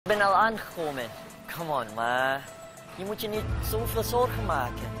ben al aangekomen. Come on, ma. Je moet je niet zoveel zorgen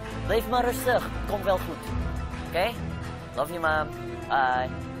maken. Blijf maar rustig. Komt wel goed. Oké? Love you, Mam. Bye.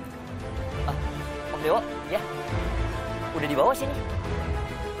 Om Dewa, ya? Udah di bawah sini?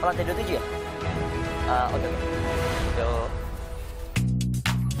 Lantai 27 ya? Oke. Yuk.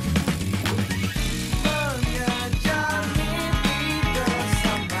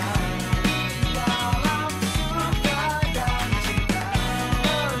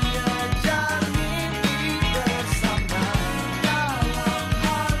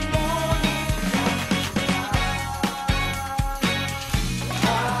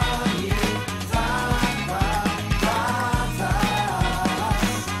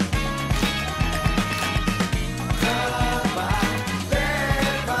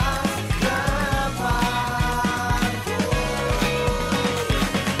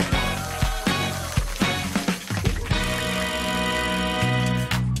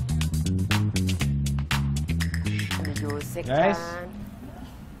 Guys,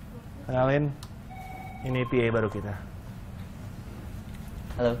 kenalin, ini PA baru kita.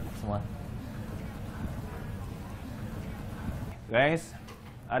 Halo semua. Guys,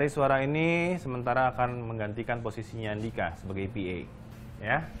 Ari Suara ini sementara akan menggantikan posisinya Andika sebagai PA.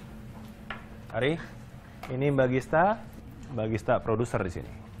 Ya, Ari, ini Mbak Gista produser di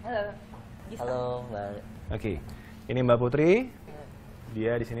sini. Halo. Gista. Halo Mbak. Oke, ini Mbak Putri,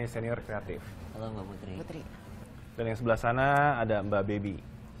 dia di sini senior kreatif. Halo Mbak Putri. Dan yang sebelah sana ada Mbak Baby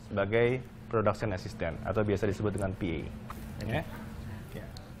sebagai production assistant atau biasa disebut dengan PA. Ya. Ya.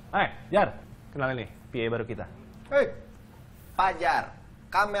 Hai, Jar, kenalin nih PA baru kita. Hei, Pajar,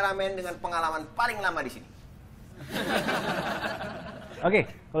 kameramen dengan pengalaman paling lama di sini. Oke,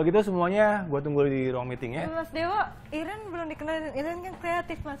 kalau gitu semuanya gue tunggu di ruang meeting ya. Mas Dewa, Iren belum dikenalin. Iren kan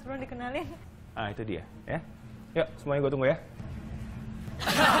kreatif, Mas, belum dikenalin. Ah, itu dia, ya. Yuk, semuanya gue tunggu ya.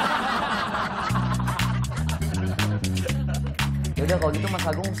 Yaudah kalau gitu Mas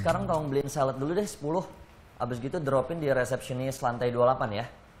Agung sekarang tolong beliin salad dulu deh 10. Abis gitu dropin di resepsionis lantai 28 ya.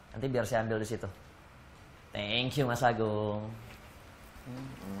 Nanti biar saya ambil di situ. Thank you Mas Agung.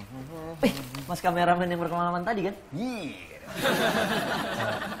 Mas kameramen yang berpengalaman tadi kan? Iya.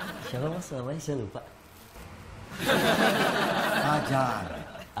 Siapa Mas namanya? Saya lupa. Pajar.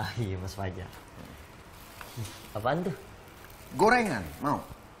 Ah iya Mas Fajar. Apaan tuh? Gorengan, mau?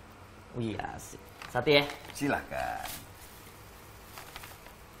 Wih asik. Satu ya. Silakan.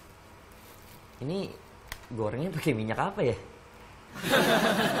 Ini gorengnya pakai minyak apa ya?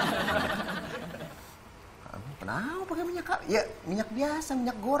 Kamu kenapa pakai minyak? Ya, minyak biasa,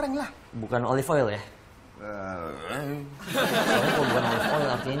 minyak goreng lah. Bukan olive oil ya? Soalnya kalau bukan olive oil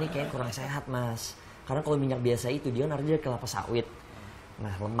artinya ini kayak kurang sehat Mas. Karena kalau minyak biasa itu dia naruh kelapa sawit.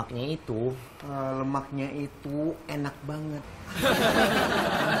 Nah lemaknya itu enak banget.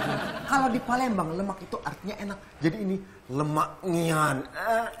 Kalau di Palembang lemak itu artinya enak. Jadi ini lemaknyan.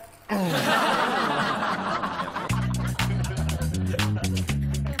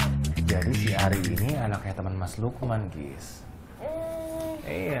 Jadi si Ari ini anaknya teman Mas Lukman, Gis.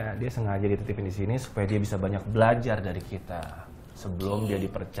 Iya, dia sengaja dititipin di sini supaya dia bisa banyak belajar dari kita sebelum dia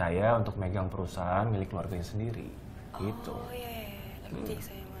dipercaya untuk megang perusahaan milik keluarganya sendiri. Gitu. Oh iya, ngerti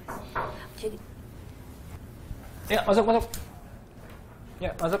saya Mas. Jadi. Ya masuk.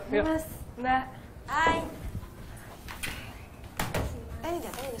 Ya masuk. Yuk. Mas, Mbak. Hai. Ini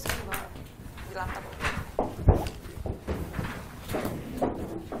jatuhnya udah sering bawa di laptop.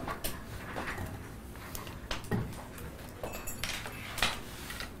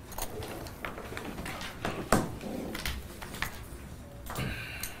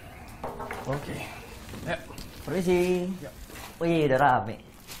 Oke. Ya. Permisi. Ya. Wih udah rame.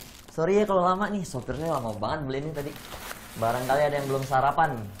 Sorry ya kalau lama nih, sopirnya lama banget beli ini tadi. Barangkali ada yang belum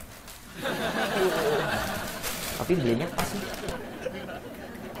sarapan. Tapi belinya pas sih.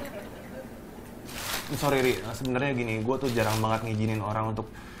 Sorry Ri, sebenarnya gini, gue tuh jarang banget ngizinin orang untuk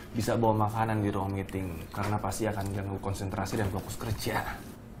bisa bawa makanan di ruang meeting karena pasti akan ganggu konsentrasi dan fokus kerja.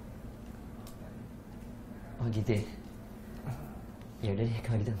 Oh gitu ya? Ya udah deh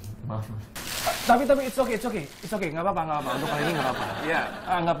kalau gitu, maaf. Tapi it's okay, nggak apa-apa, untuk kali ini nggak apa-apa. Ya,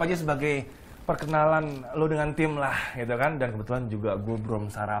 anggap aja sebagai perkenalan lo dengan tim lah, gitu kan. Dan kebetulan juga gue belum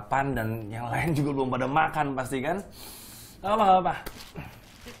sarapan dan yang lain juga belum pada makan pasti kan. Nggak apa-apa.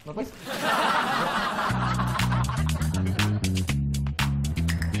 Bagus.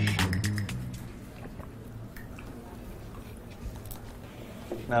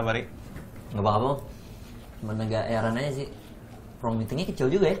 Nah, Bari. Nggak apa-apa. Cuma agak heran aja sih. Ruang meetingnya kecil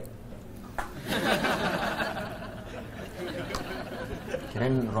juga ya.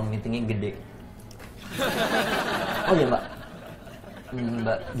 Kirain ruang meetingnya gede. Oh iya Mbak.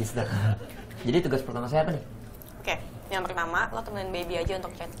 Mbak Gista. Jadi tugas pertama saya apa nih? Oke, yang pertama lo temenin baby aja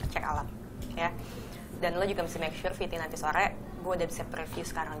untuk cek alat, ya. Dan lo juga mesti make sure VT nanti sore gue udah bisa preview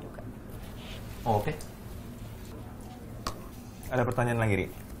sekarang juga. Oh, oke. Ada pertanyaan lagi, Ri?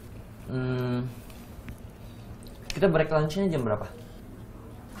 Kita break lunch-nya jam berapa?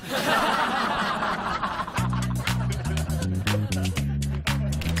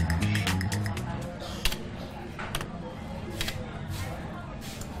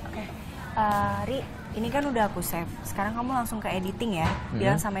 Ri, ini kan udah aku save. Sekarang kamu langsung ke editing ya.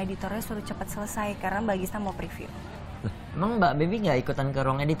 Bilang sama editornya suruh cepat selesai karena Mbak Gista mau preview. Emang Mbak Baby nggak ikutan ke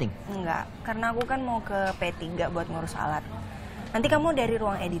ruang editing? Enggak, karena aku kan mau ke P3 buat ngurus alat. Nanti kamu dari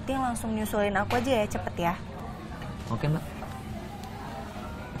ruang editing langsung nyusulin aku aja ya, cepet ya. Oke Mbak.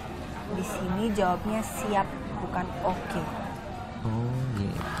 Di sini jawabnya siap, bukan oke. Oh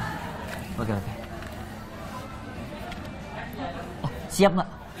gitu. Oke. Oh siap Mbak.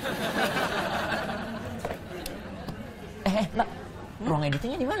 Mbak, ruang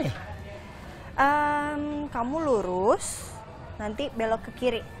editingnya di mana ya? Kamu lurus, nanti belok ke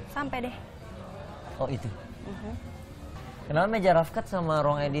kiri, sampai deh. Oh itu. Kenapa meja rough cut sama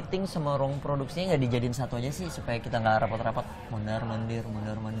ruang editing sama ruang produksinya nggak dijadiin satu aja sih supaya kita nggak rapat-rapat mondar mandir.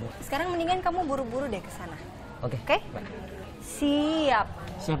 Sekarang mendingan kamu buru-buru deh ke sana. Oke. Oke? Siap.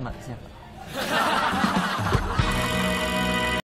 Siap Mbak, siap.